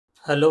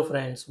Hello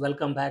friends,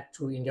 welcome back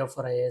to India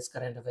for IAS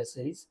Current Affairs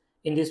series.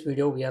 In this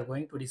video, we are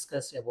going to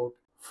discuss about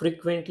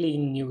frequently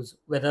in news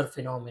weather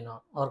phenomena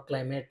or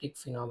climatic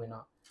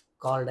phenomena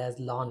called as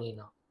La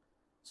Nina.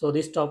 So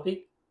this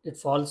topic, it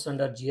falls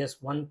under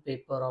GS1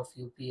 paper of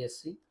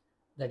UPSC,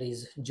 that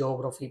is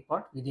geography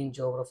part. Within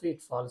geography,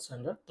 it falls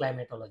under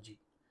climatology.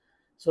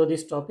 So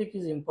this topic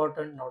is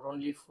important not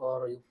only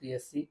for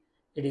UPSC,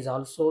 it is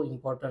also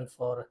important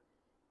for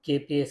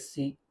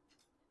KPSC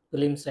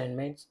prelims and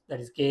mains,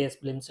 that is KS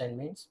prelims and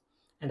mains,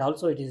 and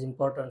also it is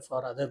important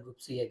for other Group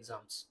C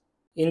exams.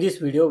 In this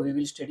video, we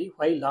will study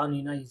why La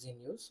Nina is in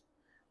use,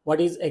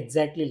 what is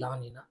exactly La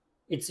Nina,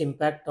 its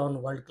impact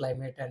on world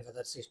climate and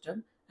weather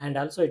system, and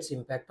also its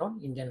impact on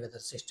Indian weather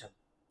system.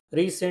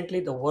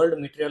 Recently, the World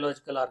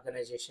Meteorological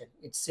Organization,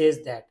 it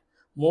says that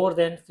more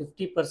than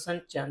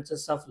 50%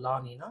 chances of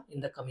La Nina in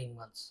the coming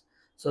months.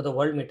 So the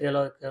World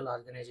Meteorological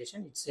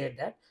Organization, it said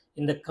that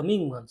in the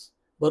coming months,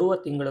 ಬರುವ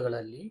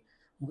ತಿಂಗಳುಗಳಲ್ಲಿ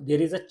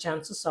there is a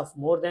chances of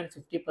more than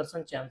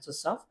 50% chances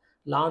of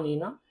La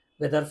Nina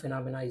weather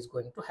phenomena is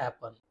going to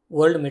happen.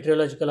 World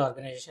Meteorological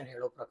Organization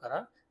ಹೇಳೋ ಪ್ರಕಾರ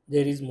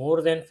there is more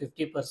than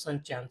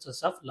 50% chances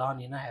of La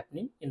Nina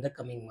happening in the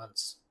coming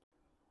months.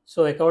 So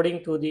according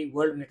to the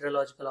World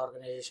Meteorological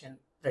Organization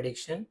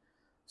prediction,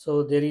 so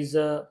there is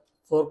a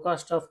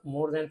forecast of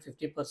more than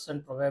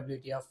 50%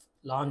 probability of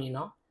La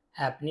Nina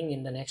happening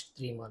in the next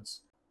 3 months.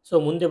 So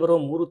ಮುಂದೆ ಬರುವ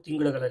 3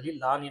 ತಿಂಗಳುಗಳಲ್ಲಿ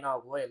ಲಾ Niña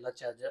ಆಗುವ ಎಲ್ಲ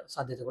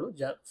ಸಾಧ್ಯತೆಗಳು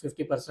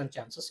 50%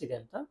 chances ಇದೆ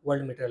ಅಂತ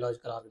world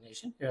meteorological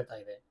organisation ಹೇಳ್ತಾ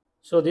ಇದೆ.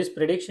 So this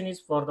prediction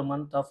is for the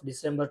month of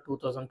December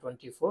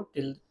 2024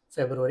 till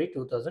February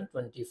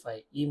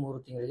 2025. ಈ 3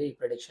 ತಿಂಗಳಿಗೆ ಈ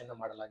ಪ್ರಿಡಿಕ್ಷನ್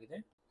ಮಾಡಲಾಗಿದೆ.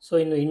 ಸೊ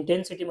ಇನ್ನು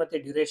ಇಂಟೆನ್ಸಿಟಿ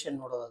ಮತ್ತು ಡ್ಯೂರೇಷನ್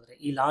ನೋಡೋದಾದ್ರೆ,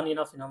 ಈ ಲಾ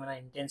ನಿನಾ ಫಿನಾಮಿನಾ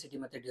ಇಂಟೆನ್ಸಿಟಿ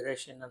ಮತ್ತು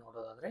ಡ್ಯೂರೇಷನ್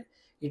ನೋಡೋದಾದ್ರೆ,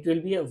 it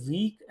will be a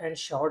week and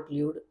short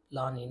lived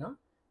law Niña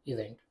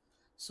event.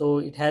 So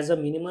it has a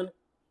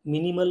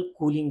minimal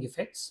cooling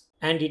effects,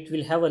 and it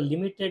will have a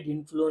limited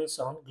influence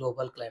on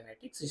global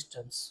climatic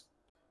systems.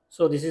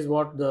 So this is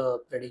what the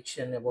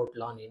prediction about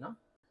La Nina.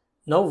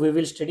 Now we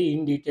will study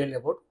in detail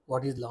about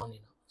what is La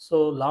Nina. So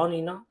La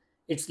Nina,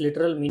 its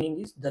literal meaning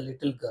is the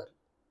little girl.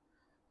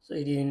 So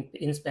it is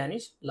in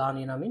Spanish, La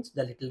Nina means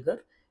the little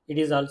girl. It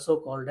is also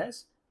called as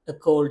a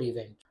cold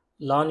event.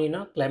 La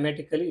Nina,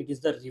 climatically, it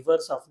is the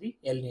reverse of the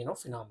El Nino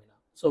phenomena.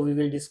 So we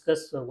will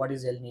discuss what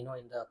is El Nino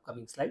in the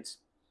upcoming slides.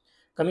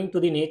 Coming to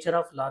the nature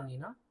of La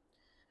Nina,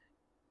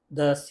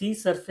 the sea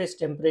surface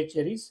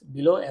temperature is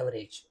below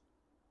average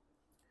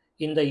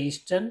in the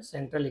eastern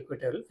central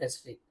equatorial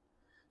Pacific.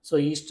 So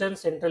eastern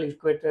central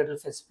equatorial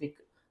Pacific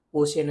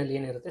ocean ಅಲ್ಲಿ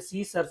ಏನಿರುತ್ತೆ,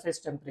 sea surface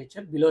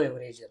temperature below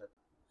average ಇರುತ್ತೆ.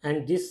 And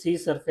this sea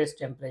surface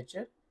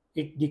temperature,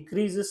 it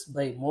decreases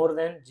by more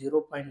than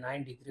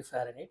 0.9 degree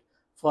Fahrenheit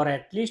for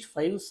at least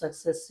 5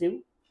 successive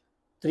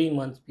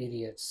 3-month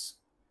periods.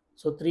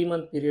 So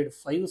 3-month period,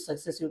 5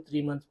 successive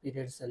 3-month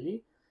periods ಅಲ್ಲಿ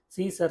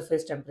sea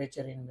surface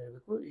temperature in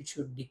it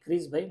should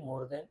decrease by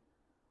more than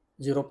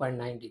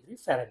 0.9 degree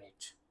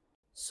Fahrenheit.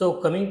 So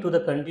coming to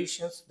the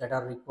conditions that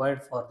are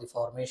required for the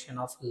formation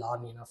of La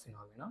Nina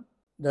phenomena,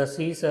 the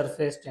sea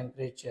surface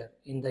temperature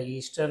in the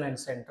eastern and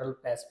central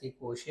Pacific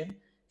Ocean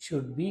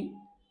should be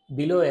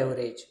below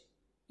average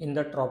in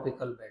the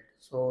tropical belt.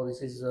 So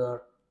this is a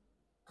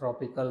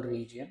tropical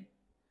region.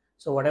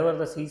 So whatever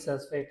the sea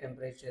surface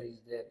temperature is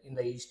there in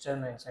the eastern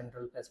and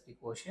central Pacific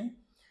Ocean,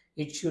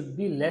 it should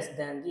be less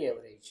than the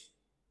average.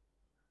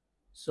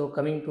 So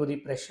coming to the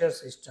pressure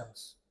systems,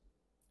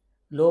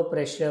 low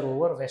pressure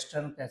over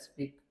western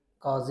Pacific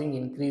causing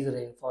increased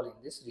rainfall in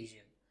this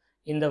region.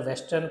 In the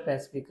western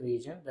Pacific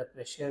region, the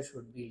pressure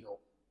should be low,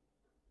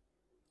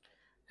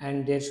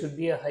 and there should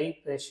be a high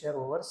pressure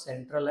over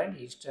central and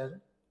eastern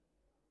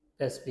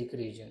Pacific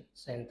region.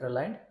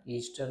 Central and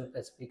eastern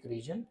Pacific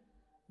region,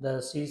 the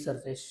sea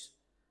surface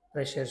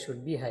pressure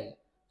should be high.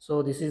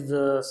 So this is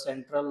the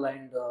central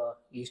and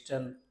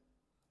eastern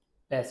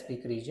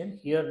Pacific region.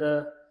 Here the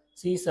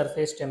sea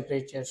surface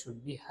temperature should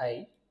be high,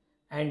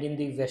 and in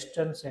the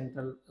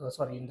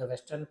in the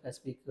western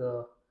Pacific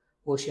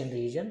Ocean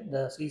region,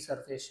 the sea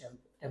surface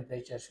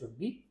temperature should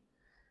be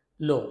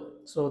low.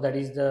 So that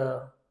is the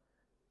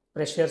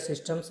pressure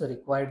systems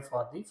required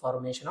for the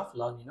formation of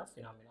La Nina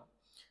phenomena.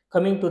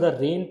 Coming to the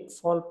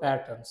rainfall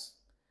patterns,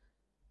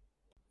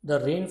 the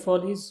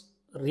rainfall is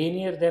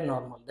rainier than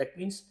normal. That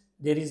means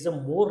there is a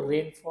more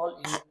rainfall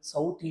in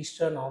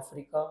southeastern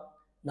Africa,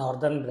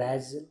 northern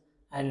Brazil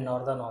and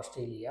northern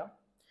Australia,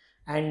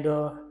 and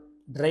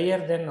drier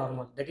than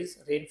normal. That is,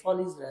 rainfall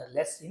is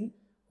less in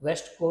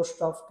west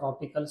coast of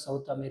tropical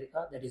South America,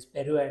 that is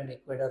Peru and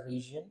Ecuador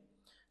region,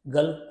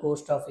 Gulf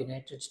Coast of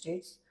United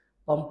States,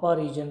 Pampa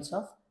regions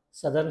of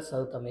southern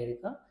South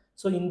America.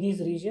 So in these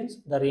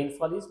regions, the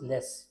rainfall is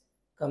less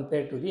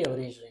compared to the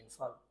average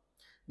rainfall.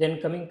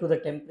 Then coming to the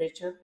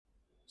temperature,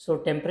 so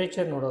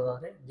temperature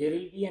nododare, there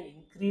will be an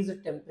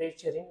increased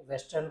temperature in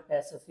western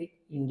Pacific,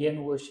 Indian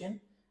Ocean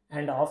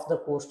and off the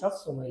coast of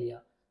Somalia.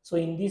 So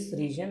in this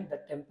region, the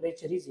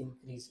temperature is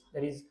increased.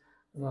 That is,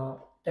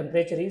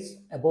 temperature is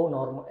above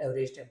normal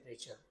average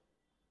temperature.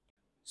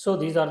 So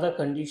these are the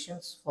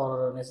conditions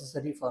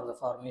necessary for the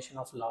formation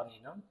of La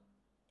Nina.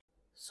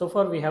 So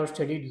far we have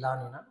studied La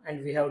Nina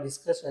and we have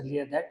discussed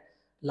earlier that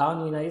La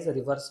Nina is a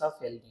reverse of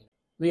El Nino.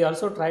 We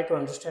also try to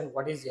understand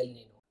what is El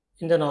Nino.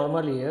 In the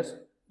normal years,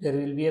 there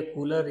will be a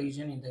cooler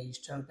region in the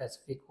eastern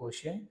Pacific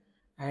Ocean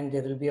and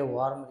there will be a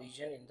warm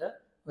region in the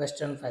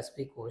western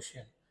Pacific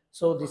Ocean.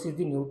 So this is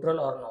the neutral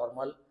or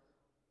normal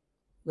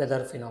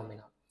weather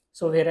phenomena.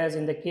 So whereas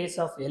in the case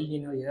of El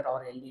Nino year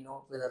or El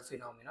Nino weather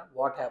phenomena,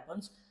 what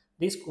happens?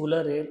 This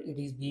cooler air, it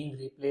is being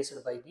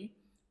replaced by the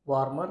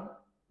warmer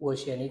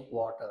oceanic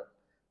water.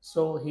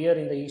 So here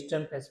in the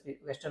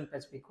western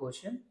Pacific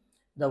Ocean,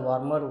 the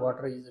warmer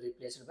water is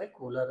replaced by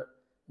cooler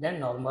than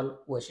normal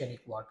oceanic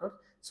water.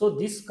 So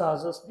this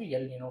causes the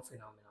El Nino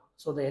phenomena.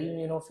 So the El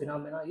Nino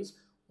phenomena is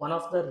one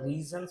of the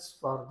reasons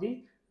for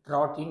the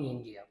drought in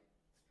India.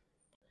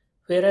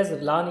 Whereas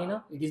La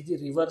Nina, it is the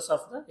reverse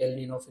of the El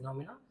Nino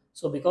phenomena.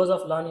 So because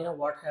of La Nina,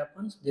 what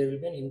happens? There will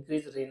be an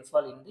increased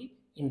rainfall in the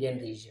Indian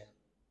region.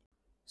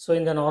 So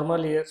in the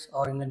normal years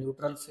or in the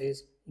neutral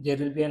phase, there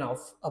will be an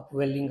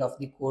upwelling of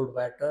the cold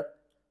water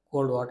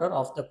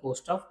off the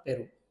coast of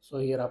Peru. So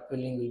here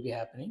upwelling will be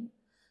happening.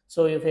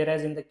 So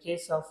whereas in the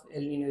case of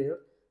El Nino year,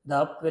 the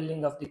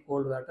upwelling of the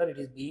cold water, it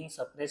is being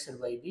suppressed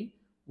by the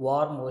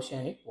warm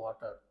oceanic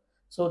water.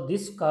 So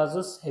this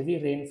causes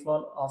heavy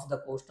rainfall off the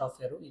coast of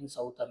Peru in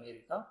South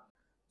America.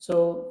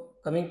 So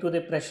coming to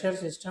the pressure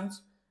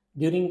systems,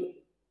 during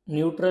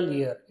neutral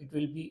year, it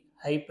will be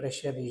high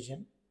pressure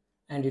region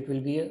and it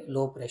will be a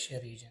low pressure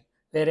region.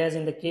 Whereas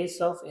in the case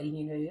of El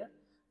Nino year,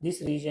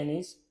 this region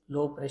is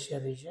low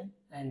pressure region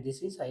and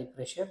this is high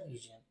pressure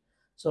region.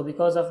 So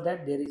because of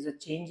that, there is a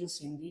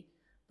changes in the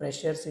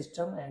pressure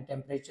system and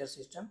temperature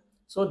system.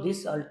 So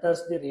this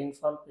alters the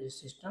rainfall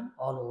system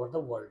all over the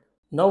world.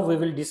 Now we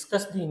will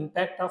discuss the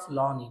impact of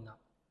La Nina.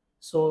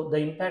 So the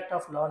impact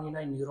of La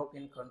Nina in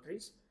European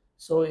countries.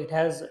 So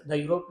the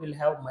Europe will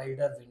have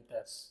milder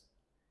winters.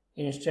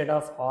 Instead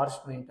of harsh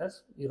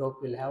winters, Europe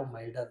will have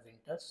milder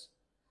winters.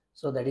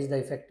 So that is the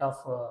effect of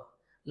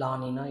La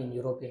Nina in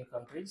European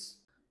countries.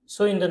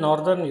 So in the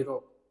northern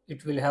Europe,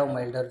 it will have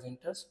milder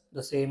winters,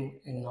 the same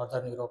in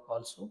northern Europe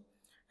also.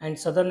 And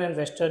southern and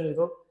western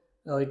Europe,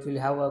 it will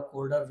have a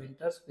colder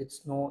winters with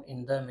snow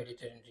in the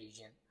Mediterranean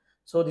region.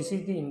 So this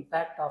is the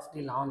impact of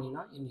the La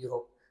Nina in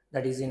Europe.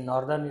 That is in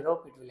northern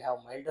Europe, it will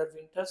have milder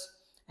winters,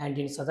 and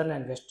in southern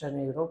and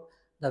western Europe,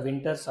 the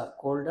winters are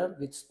colder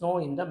with snow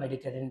in the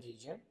Mediterranean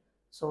region.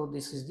 So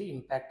this is the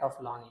impact of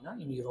La Nina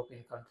in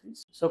European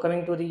countries. So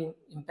coming to the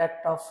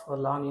impact of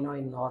La Nina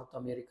in North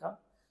America.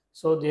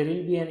 So there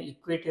will be an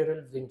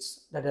equatorial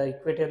winds. That the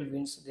equatorial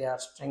winds, they are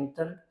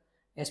strengthened,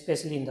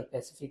 especially in the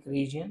Pacific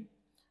region.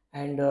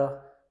 And the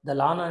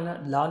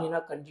La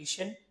Nina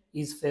condition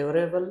is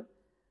favorable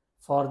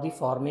for the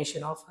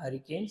formation of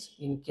hurricanes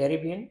in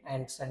Caribbean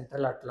and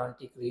Central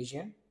Atlantic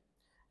region.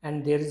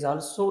 And there is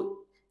also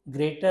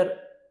greater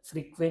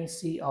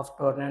frequency of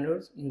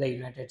tornadoes in the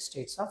United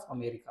States of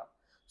America.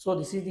 So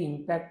this is the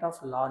impact of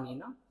La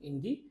Nina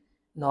in the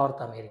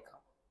North America.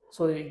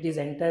 So it is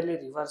entirely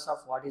reverse of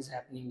what is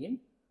happening in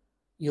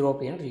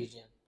European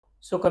region.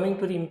 So coming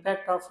to the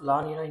impact of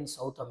La Nina in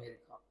South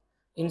America.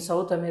 In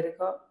South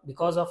America,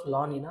 because of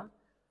La Nina,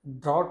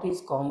 drought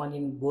is common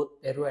in both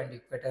Peru and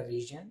Equator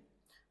region,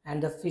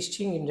 and the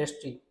fishing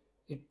industry,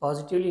 it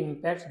positively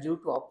impacts due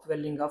to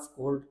upwelling of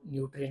cold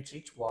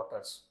nutrient-rich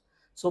waters.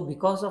 So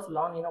because of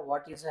La Nina,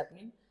 what is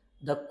happening?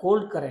 The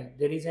cold current,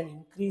 there is an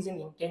increase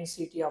in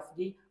intensity of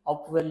the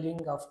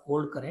upwelling of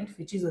cold current,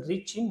 which is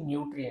rich in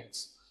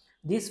nutrients.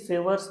 This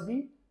favors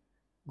the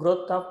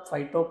growth of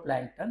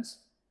phytoplanktons,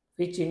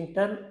 which in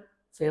turn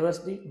favors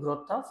the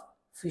growth of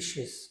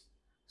fishes.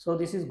 So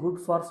this is good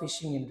for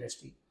fishing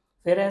industry.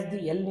 Whereas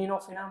the El Nino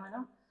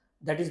phenomena,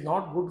 that is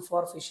not good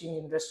for fishing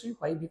industry.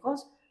 Why?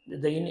 Because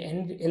in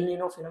El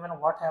Nino phenomena,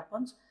 what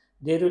happens?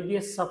 There will be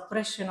a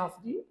suppression of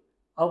the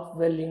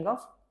upwelling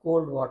of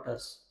cold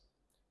waters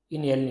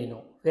in El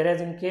Nino.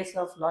 Whereas in case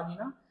of La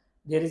Nina,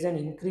 there is an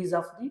increase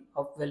of the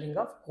upwelling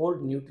of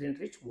cold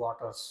nutrient-rich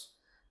waters.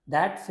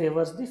 That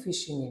favors the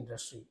fishing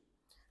industry.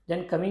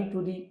 Then coming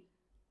to the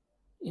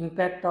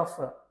impact of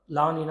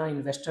La Nina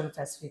in Western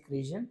Pacific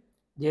region,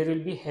 there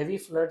will be heavy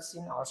floods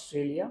in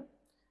Australia,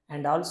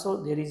 and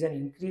also there is an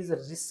increased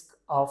risk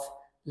of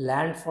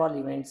landfall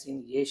events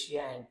in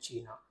Asia and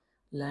China.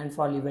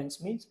 Landfall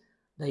events means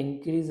the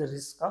increased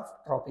risk of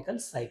tropical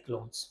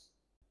cyclones.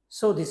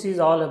 So this is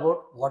all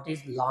about what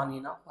is La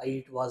Nina, why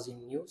it was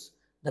in news,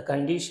 the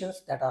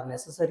conditions that are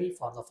necessary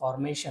for the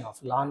formation of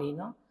La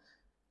Nina,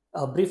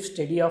 a brief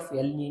study of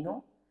El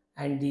Nino,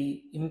 and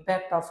the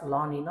impact of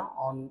La Nina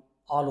on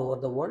all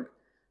over the world.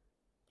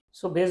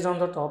 So based on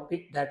the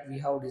topic that we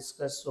have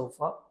discussed so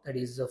far, that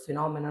is the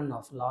phenomenon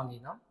of La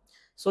Nina.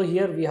 So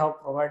here we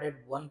have provided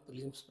one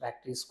prelims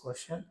practice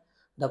question.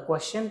 The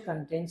question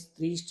contains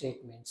 3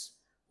 statements.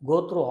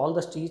 Go through all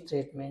the 3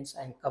 statements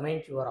and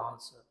comment your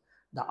answer.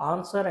 The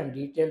answer and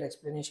detailed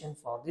explanation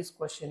for this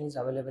question is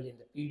available in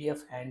the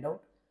PDF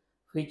handout,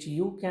 which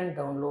you can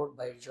download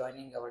by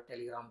joining our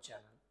Telegram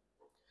channel.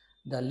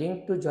 The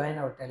link to join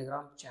our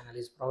Telegram channel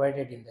is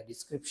provided in the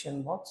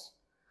description box.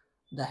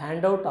 The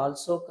handout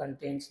also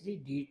contains the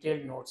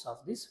detailed notes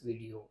of this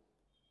video.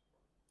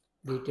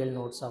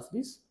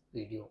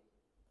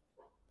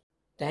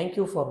 Thank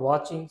you for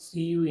watching.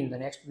 See you in the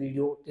next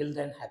video. Till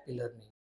then, happy learning.